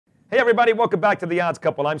Hey, everybody, welcome back to The Odds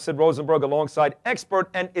Couple. I'm Sid Rosenberg alongside expert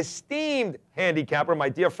and esteemed handicapper, my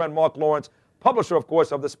dear friend Mark Lawrence, publisher, of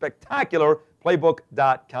course, of the spectacular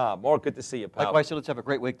Playbook.com. Mark, good to see you, pal. Likewise, so let's have a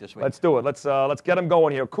great week this week. Let's do it. Let's get him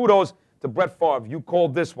going here. Kudos to Brett Favre. You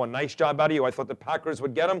called this one. Nice job out of you. I thought the Packers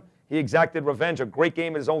would get him. He exacted revenge. A great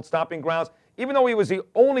game at his own stomping grounds. Even though he was the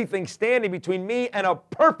only thing standing between me and a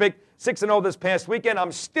perfect 6-0 this past weekend,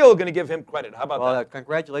 I'm still going to give him credit. How about that?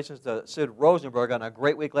 Congratulations to Sid Rosenberg on a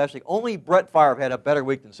great week last week. Only Brett Favre had a better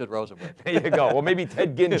week than Sid Rosenberg. There you go. Well, maybe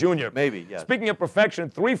Ted Ginn Jr. Maybe, yes. Speaking of perfection,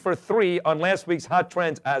 3 for 3 on last week's hot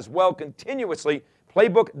trends as well. Continuously,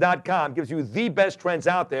 Playbook.com gives you the best trends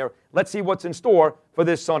out there. Let's see what's in store for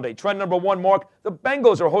this Sunday. Trend number 1, Mark. The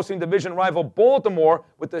Bengals are hosting division rival Baltimore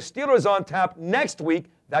with the Steelers on tap next week.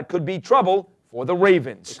 That could be trouble for the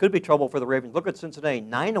Ravens. It could be trouble for the Ravens. Look at Cincinnati,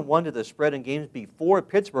 9-1 to the spread in games before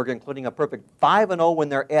Pittsburgh, including a perfect 5-0 when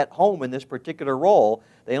they're at home in this particular role.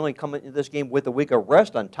 They only come into this game with a week of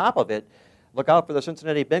rest on top of it. Look out for the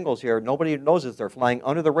Cincinnati Bengals here. Nobody knows this. They're flying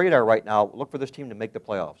under the radar right now. Look for this team to make the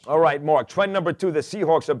playoffs. All right, Mark. Trend number 2, the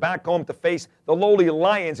Seahawks are back home to face the lowly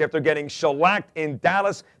Lions after getting shellacked in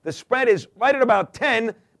Dallas. The spread is right at about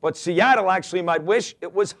 10, but Seattle actually might wish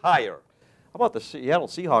it was higher. How about the Seattle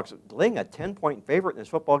Seahawks laying a 10-point favorite in this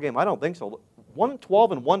football game? I don't think so.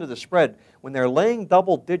 1-12-1 to the spread when they're laying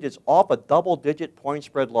double digits off a double-digit point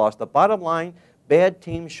spread loss. The bottom line, bad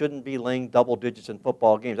teams shouldn't be laying double digits in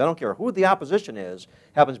football games. I don't care who the opposition is.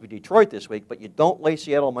 Happens to be Detroit this week, but you don't lay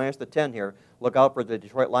Seattle minus the 10 here. Look out for the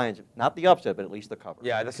Detroit Lions. Not the upset, but at least the cover.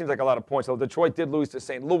 Yeah, that seems like a lot of points. So Detroit did lose to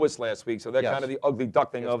St. Louis last week, so they're kind of the ugly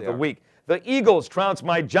duckling of the week. The Eagles trounced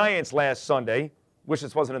my Giants last Sunday. Wish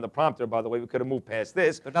this wasn't in the prompter, by the way. We could have moved past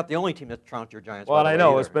this. They're not the only team that's trounced your Giants. Well, I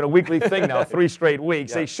know. It's been a weekly thing now, 3 straight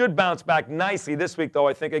weeks. Yeah. They should bounce back nicely this week, though,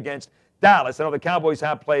 I think, against Dallas. I know the Cowboys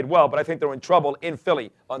have played well, but I think they're in trouble in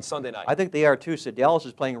Philly on Sunday night. I think they are, too. So Dallas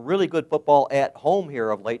is playing really good football at home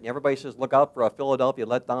here of late, and everybody says look out for a Philadelphia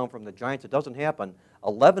letdown from the Giants. It doesn't happen.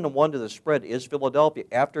 11-1 to the spread is Philadelphia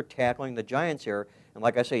after tackling the Giants here. And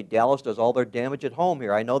like I say, Dallas does all their damage at home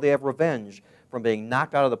here. I know they have revenge from being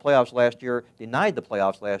knocked out of the playoffs last year, denied the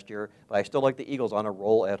playoffs last year, but I still like the Eagles on a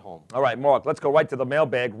roll at home. All right, Mark, let's go right to the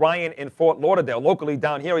mailbag. Ryan in Fort Lauderdale, locally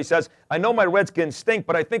down here, he says, I know my Redskins stink,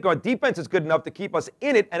 but I think our defense is good enough to keep us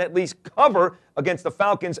in it and at least cover against the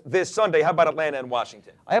Falcons this Sunday. How about Atlanta and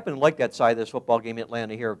Washington? I happen to like that side of this football game,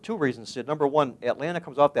 Atlanta, here. 2 reasons, Sid. Number 1, Atlanta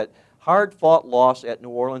comes off that hard-fought loss at New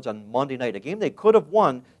Orleans on Monday night, a game they could have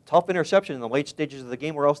won. Tough interception in the late stages of the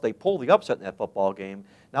game, or else they pull the upset in that football game.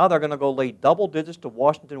 Now they're going to go lay double digits to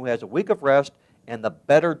Washington, who has a week of rest and the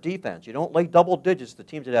better defense. You don't lay double digits to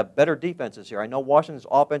teams that have better defenses here. I know Washington's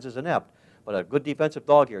offense is inept, but a good defensive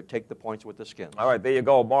dog here. Take the points with the skin. All right, there you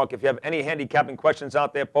go, Mark. If you have any handicapping questions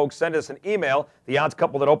out there, folks, send us an email,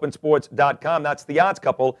 theoddscouple@opensports.com. That's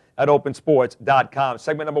theoddscouple@opensports.com.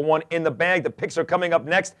 Segment number 1 in the bag. The picks are coming up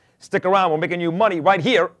next. Stick around. We're making you money right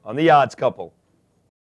here on The Odds Couple.